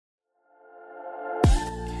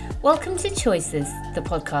Welcome to Choices, the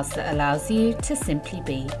podcast that allows you to simply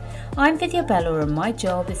be. I'm Vidya Bella and my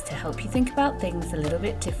job is to help you think about things a little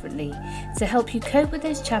bit differently, to help you cope with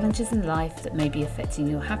those challenges in life that may be affecting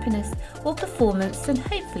your happiness or performance and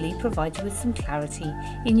hopefully provide you with some clarity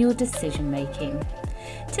in your decision making.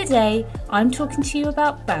 Today, I'm talking to you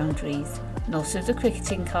about boundaries, not of the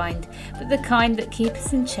cricketing kind, but the kind that keep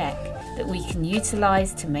us in check, that we can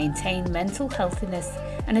utilise to maintain mental healthiness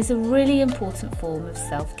and is a really important form of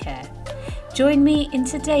self-care. Join me in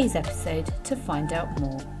today's episode to find out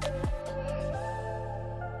more.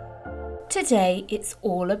 Today it's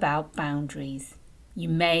all about boundaries. You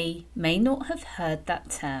may not have heard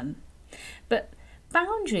that term, but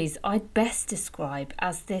boundaries I'd best describe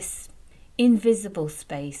as this invisible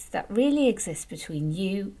space that really exists between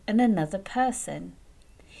you and another person.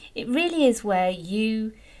 It really is where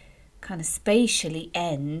you kind of spatially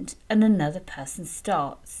end and another person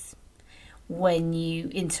starts. When you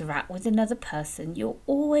interact with another person, you're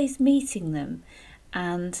always meeting them,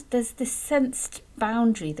 and there's this sensed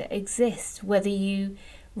boundary that exists whether you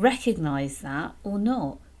recognise that or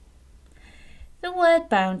not. The word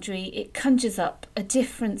boundary, it conjures up a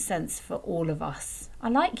different sense for all of us. I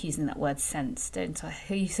like using that word sense, don't I?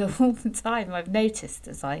 I use it all the time. I've noticed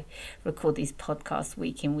as I record these podcasts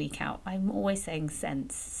week in, week out, I'm always saying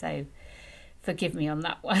sense, so forgive me on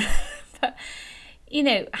that one. But,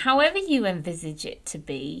 however you envisage it to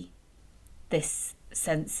be, this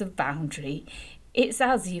sense of boundary, it's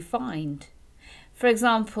as you find. For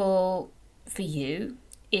example, for you,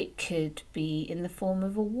 it could be in the form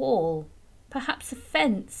of a wall, perhaps a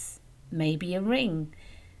fence, maybe a ring.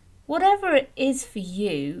 Whatever it is for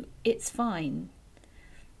you, it's fine.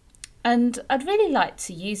 And I'd really like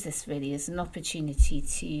to use this really as an opportunity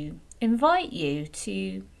to invite you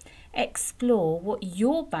to explore what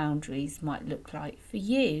your boundaries might look like for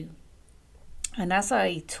you. And as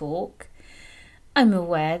I talk, I'm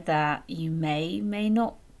aware that you may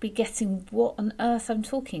not be getting what on earth I'm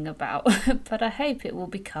talking about, but I hope it will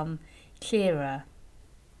become clearer.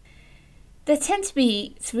 There tend to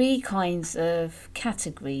be three kinds of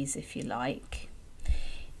categories, if you like.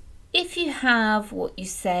 If you have what you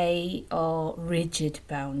say are rigid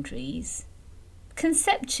boundaries,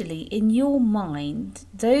 conceptually in your mind,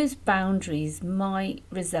 those boundaries might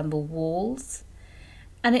resemble walls,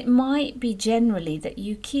 and it might be generally that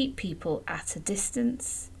you keep people at a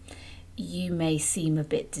distance. You may seem a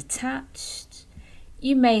bit detached.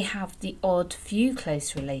 You may have the odd few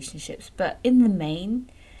close relationships, but in the main,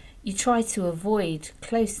 you try to avoid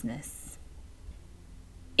closeness.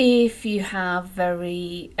 If you have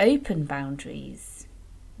very open boundaries,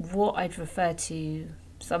 what I'd refer to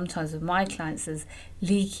sometimes with my clients as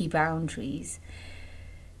leaky boundaries,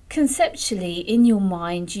 conceptually in your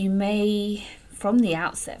mind you may from the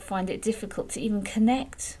outset find it difficult to even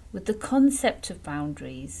connect with the concept of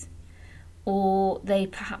boundaries, or they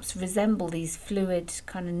perhaps resemble these fluid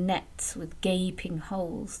kind of nets with gaping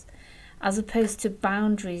holes, as opposed to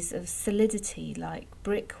boundaries of solidity like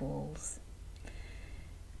brick walls.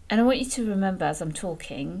 And I want you to remember as I'm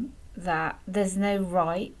talking that there's no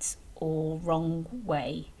right or wrong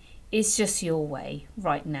way. It's just your way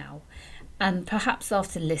right now. And perhaps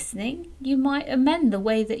after listening, you might amend the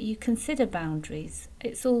way that you consider boundaries.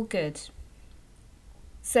 It's all good.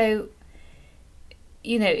 So,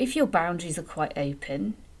 if your boundaries are quite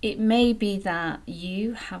open, it may be that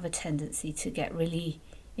you have a tendency to get really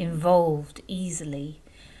involved easily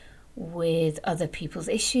with other people's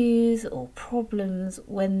issues or problems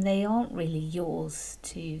when they aren't really yours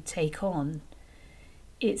to take on.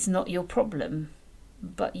 It's not your problem,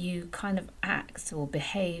 but you kind of act or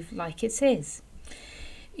behave like it is.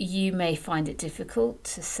 You may find it difficult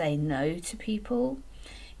to say no to people.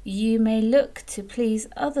 You may look to please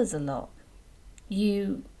others a lot.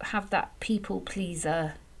 You have that people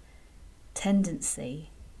pleaser tendency.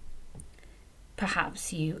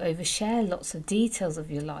 Perhaps you overshare lots of details of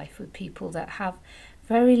your life with people that have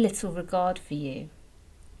very little regard for you.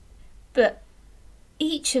 But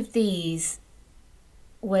each of these,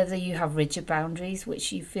 whether you have rigid boundaries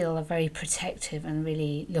which you feel are very protective and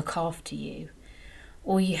really look after you,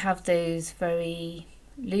 or you have those very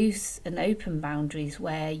loose and open boundaries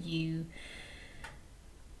where you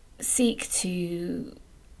seek to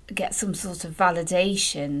get some sort of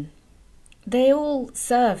validation, they all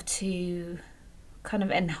serve to kind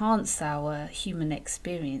of enhance our human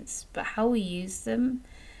experience, but how we use them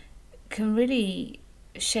can really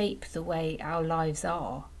shape the way our lives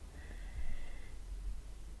are.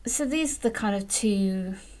 So these are the kind of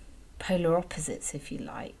two polar opposites, if you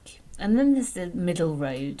like. And then there's the middle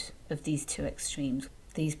road of these two extremes,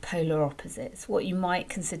 these polar opposites, what you might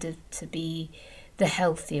consider to be the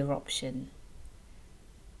healthier option.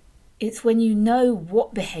 It's when you know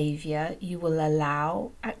what behaviour you will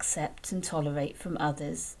allow, accept and tolerate from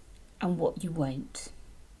others and what you won't.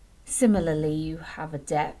 Similarly, you have a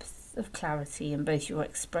depth of clarity in both your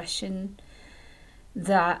expression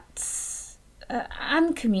and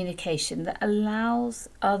communication that allows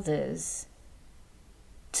others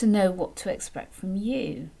to know what to expect from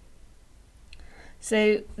you.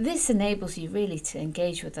 So this enables you really to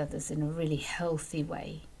engage with others in a really healthy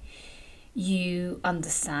way. You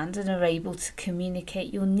understand and are able to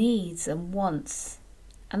communicate your needs and wants.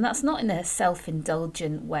 And that's not in a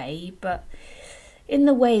self-indulgent way, but in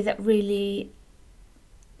the way that really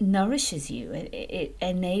nourishes you. It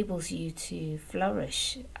enables you to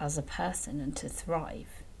flourish as a person and to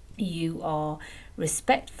thrive. You are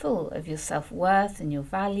respectful of your self-worth and your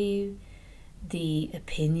value, the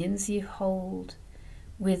opinions you hold,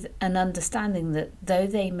 with an understanding that though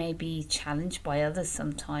they may be challenged by others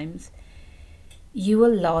sometimes, you are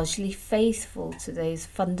largely faithful to those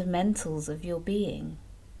fundamentals of your being.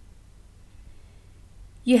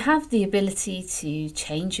 You have the ability to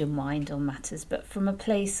change your mind on matters, but from a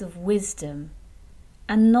place of wisdom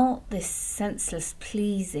and not this senseless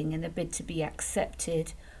pleasing in a bid to be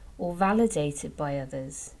accepted or validated by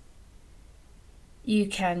others. You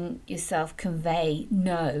can yourself convey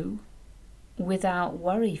no without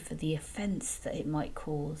worry for the offence that it might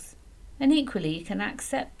cause. And equally, you can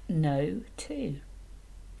accept no too.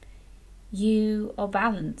 You are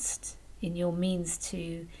balanced in your means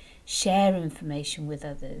to share information with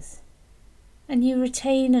others, and you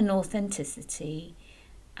retain an authenticity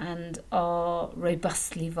and are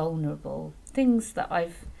robustly vulnerable, things that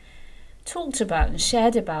I've talked about and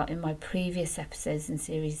shared about in my previous episodes in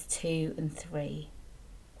series 2 and 3.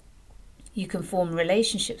 You can form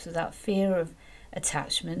relationships without fear of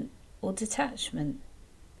attachment or detachment.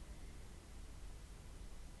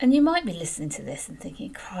 And you might be listening to this and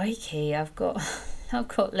thinking, crikey, I've got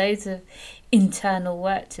loads of internal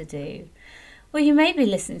work to do. Well, you may be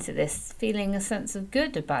listening to this feeling a sense of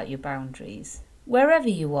good about your boundaries. Wherever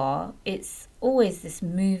you are, it's always this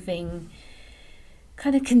moving,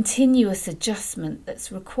 kind of continuous adjustment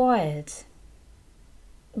that's required.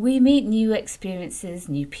 We meet new experiences,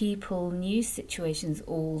 new people, new situations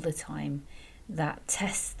all the time that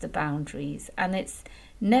test the boundaries, and it's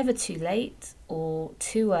never too late or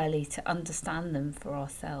too early to understand them for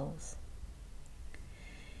ourselves.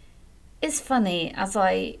 It's funny, as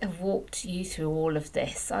I have walked you through all of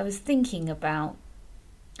this, I was thinking about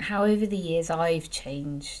how over the years I've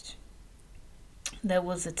changed. There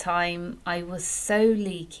was a time I was so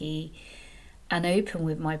leaky and open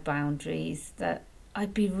with my boundaries that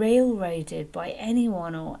I'd be railroaded by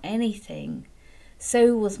anyone or anything.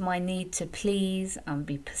 So was my need to please and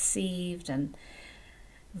be perceived and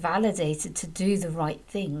validated to do the right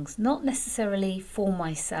things, not necessarily for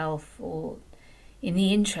myself or in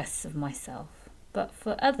the interests of myself, but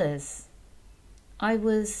for others. I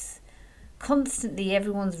was constantly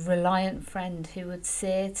everyone's reliant friend who would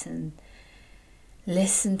sit and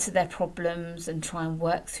listen to their problems and try and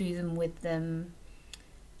work through them with them.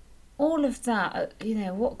 All of that,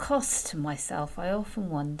 what cost to myself, I often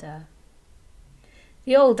wonder.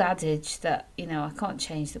 The old adage that, I can't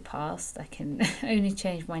change the past, I can only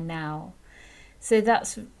change my now. So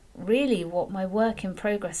that's really what my work in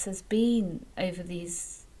progress has been over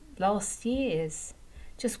these last years,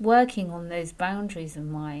 just working on those boundaries of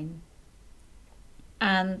mine.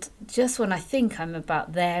 And just when I think I'm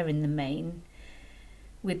about there in the main,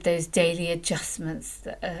 with those daily adjustments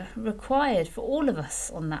that are required for all of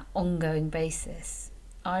us on that ongoing basis,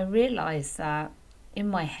 I realise that in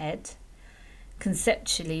my head,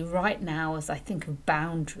 conceptually right now, as I think of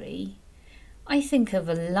boundary, I think of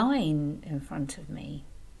a line in front of me.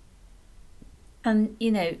 And,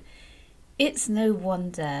 it's no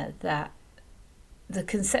wonder that the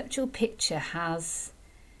conceptual picture has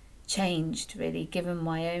changed, really, given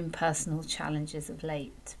my own personal challenges of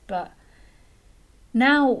late. But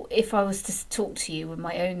now, if I was to talk to you with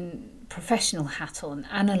my own professional hat on,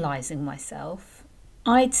 analysing myself,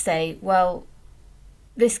 I'd say, well,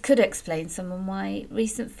 this could explain some of my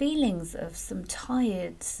recent feelings of some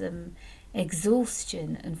tired, some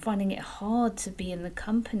exhaustion, and finding it hard to be in the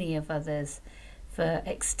company of others for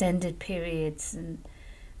extended periods and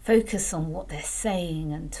focus on what they're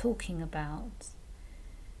saying and talking about.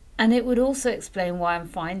 And it would also explain why I'm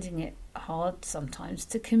finding it hard sometimes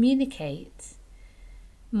to communicate.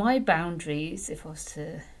 My boundaries, if I was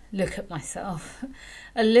to look at myself,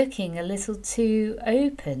 are looking a little too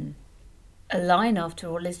open. A line, after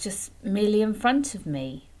all, is just merely in front of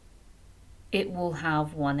me. It will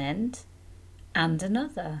have one end and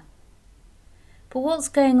another. but what's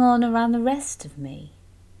going on around the rest of me?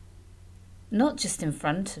 Not just in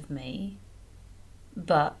front of me,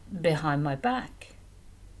 but behind my back,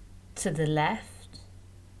 to the left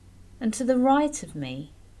and to the right of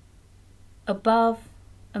me, above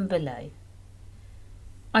and below.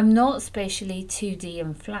 I'm not spatially 2D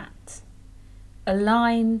and flat. A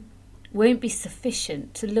line won't be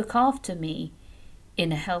sufficient to look after me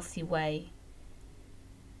in a healthy way.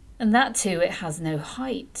 And that too, it has no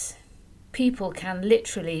height. People can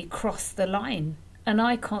literally cross the line and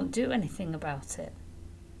I can't do anything about it.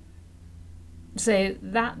 So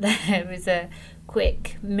that there is a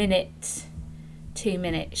quick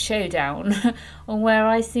 2-minute showdown on where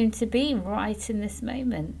I seem to be right in this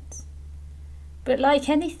moment. But like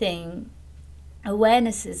anything,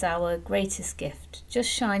 awareness is our greatest gift, just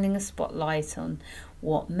shining a spotlight on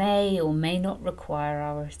what may or may not require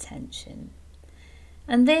our attention.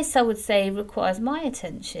 And this, I would say, requires my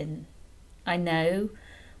attention. I know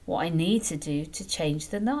what I need to do to change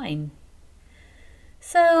the line.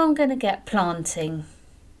 So I'm going to get planting,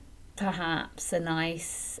 perhaps a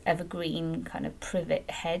nice evergreen kind of privet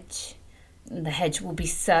hedge. And the hedge will be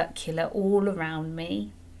circular all around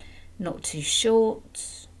me, not too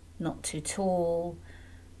short, not too tall,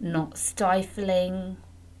 not stifling,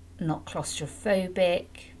 not claustrophobic.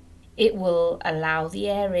 It will allow the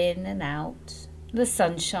air in and out, the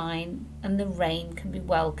sunshine and the rain can be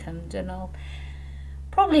welcomed, and I'll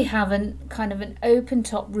probably have an open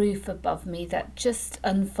top roof above me that just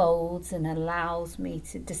unfolds and allows me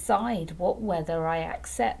to decide what weather I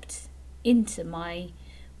accept into my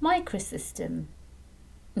microsystem.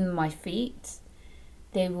 My feet,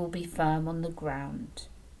 they will be firm on the ground.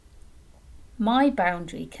 My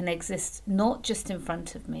boundary can exist not just in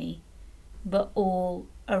front of me, but all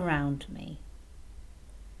around me.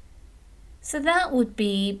 So that would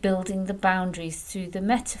be building the boundaries through the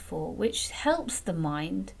metaphor, which helps the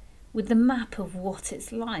mind with the map of what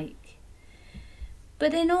it's like.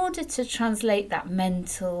 But in order to translate that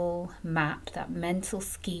mental map, that mental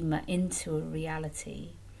schema into a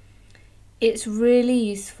reality, it's really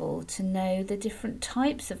useful to know the different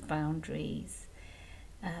types of boundaries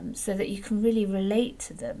so that you can really relate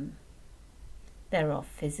to them. There are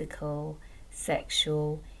physical,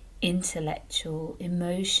 sexual, intellectual,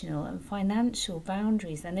 emotional and financial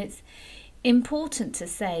boundaries, and it's important to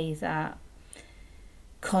say that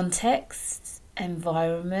context,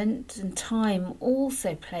 environment and time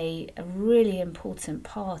also play a really important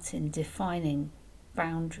part in defining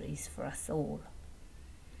boundaries for us all.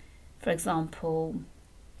 For example,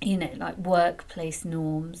 like workplace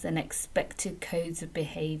norms and expected codes of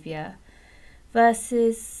behaviour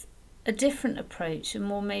versus a different approach, a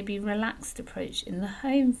more maybe relaxed approach in the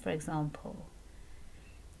home, for example.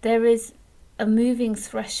 There is a moving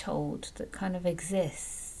threshold that kind of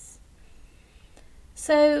exists.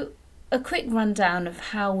 So a quick rundown of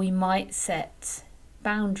how we might set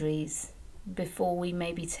boundaries before we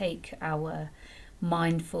maybe take our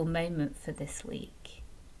mindful moment for this week.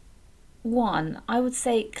 1, I would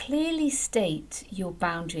say clearly state your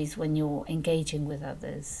boundaries when you're engaging with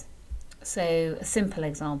others. So a simple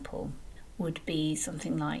example would be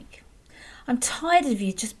something like, I'm tired of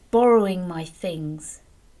you just borrowing my things.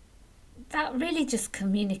 That really just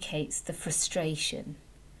communicates the frustration,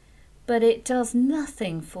 but it does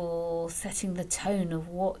nothing for setting the tone of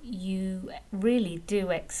what you really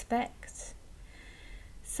do expect.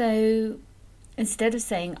 So instead of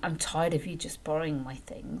saying, I'm tired of you just borrowing my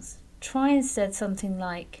things, try instead something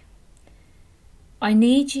like, I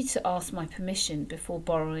need you to ask my permission before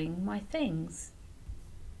borrowing my things.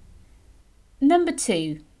 Number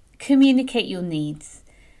 2, communicate your needs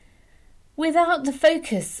without the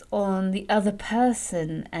focus on the other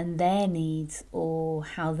person and their needs or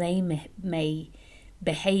how they may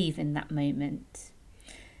behave in that moment.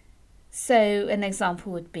 So an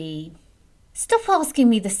example would be, stop asking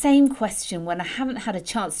me the same question when I haven't had a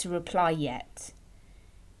chance to reply yet.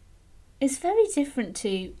 It's very different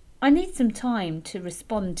to, I need some time to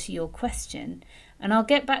respond to your question and I'll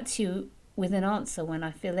get back to you with an answer when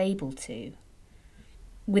I feel able to.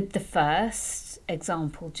 With the first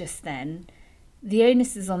example just then, the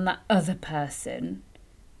onus is on that other person,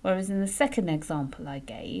 whereas in the second example I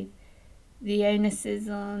gave, the onus is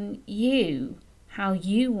on you, how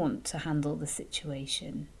you want to handle the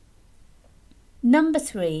situation. Number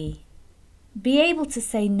 3, be able to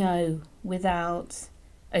say no without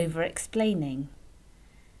over-explaining.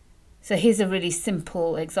 So here's a really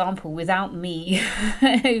simple example without me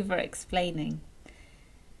over-explaining.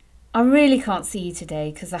 I really can't see you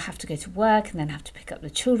today because I have to go to work and then have to pick up the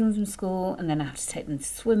children from school and then I have to take them to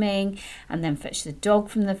swimming and then fetch the dog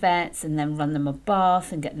from the vets and then run them a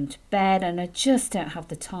bath and get them to bed, and I just don't have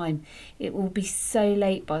the time. It will be so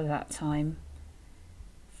late by that time.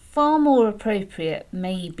 Far more appropriate,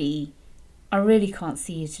 maybe, I really can't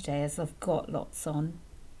see you today as I've got lots on.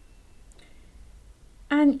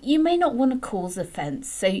 And you may not want to cause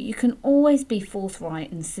offence, so you can always be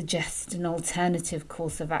forthright and suggest an alternative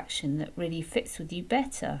course of action that really fits with you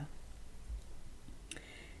better.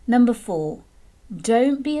 Number 4,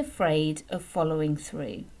 don't be afraid of following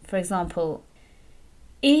through. For example,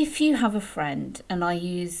 if you have a friend, and I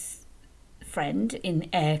use friend in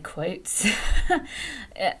air quotes,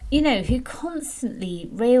 who constantly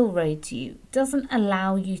railroads you, doesn't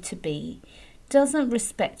allow you to be, doesn't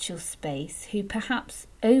respect your space, who perhaps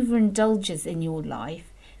overindulges in your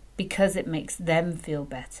life because it makes them feel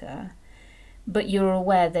better, but you're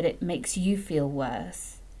aware that it makes you feel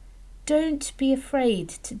worse, don't be afraid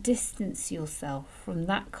to distance yourself from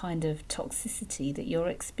that kind of toxicity that you're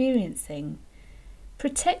experiencing.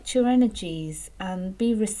 Protect your energies and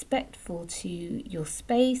be respectful to your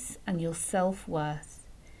space and your self-worth.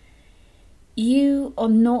 You are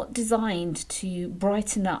not designed to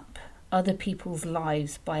brighten up other people's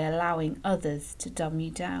lives by allowing others to dumb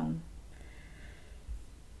you down.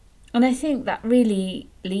 And I think that really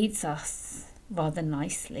leads us rather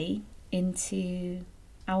nicely into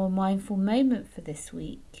our mindful moment for this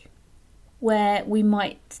week, where we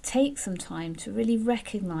might take some time to really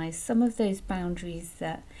recognise some of those boundaries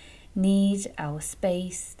that need our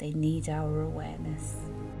space, they need our awareness.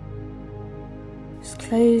 Just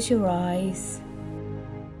close your eyes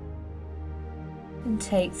and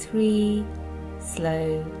take 3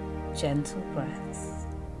 slow, gentle breaths.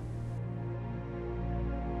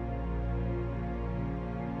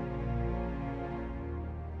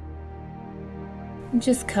 And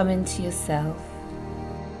just come into yourself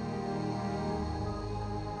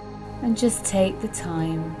and just take the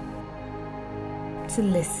time to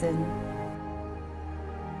listen.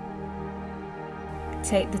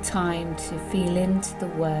 Take the time to feel into the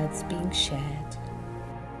words being shared.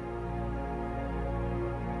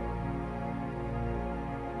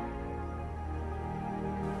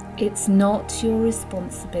 It's not your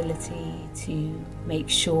responsibility to make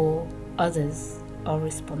sure others are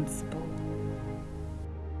responsible.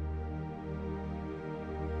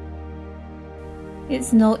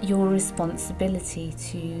 It's not your responsibility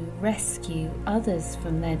to rescue others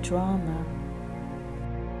from their drama.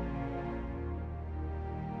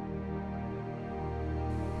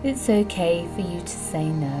 It's okay for you to say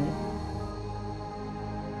no.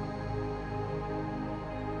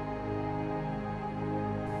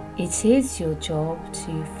 It is your job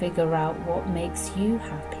to figure out what makes you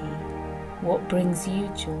happy, what brings you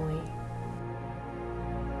joy.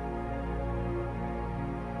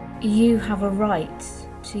 You have a right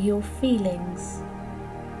to your feelings.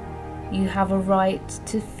 You have a right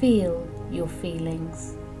to feel your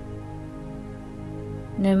feelings,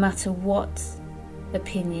 no matter what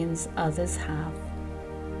opinions others have.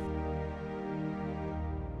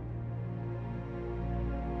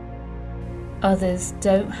 Others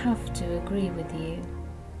don't have to agree with you.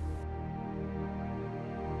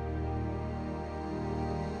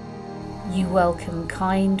 You welcome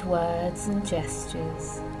kind words and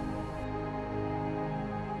gestures.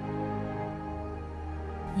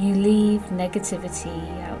 You leave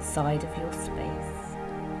negativity outside of your space.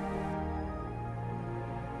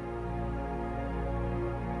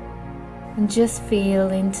 And just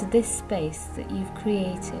feel into this space that you've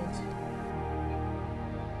created.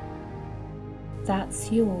 That's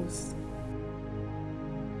yours.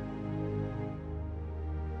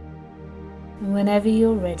 And whenever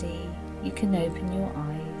you're ready, you can open your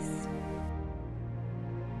eyes.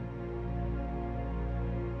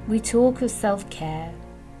 We talk of self-care.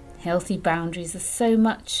 Healthy boundaries are so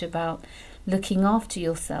much about looking after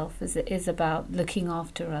yourself as it is about looking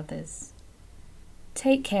after others.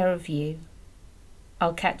 Take care of you.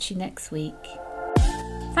 I'll catch you next week.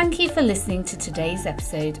 Thank you for listening to today's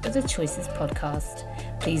episode of the Choices Podcast.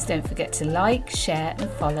 Please don't forget to like, share and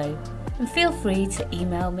follow. And feel free to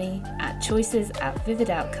email me at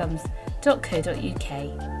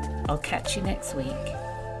choices@vividoutcomes.co.uk. I'll catch you next week.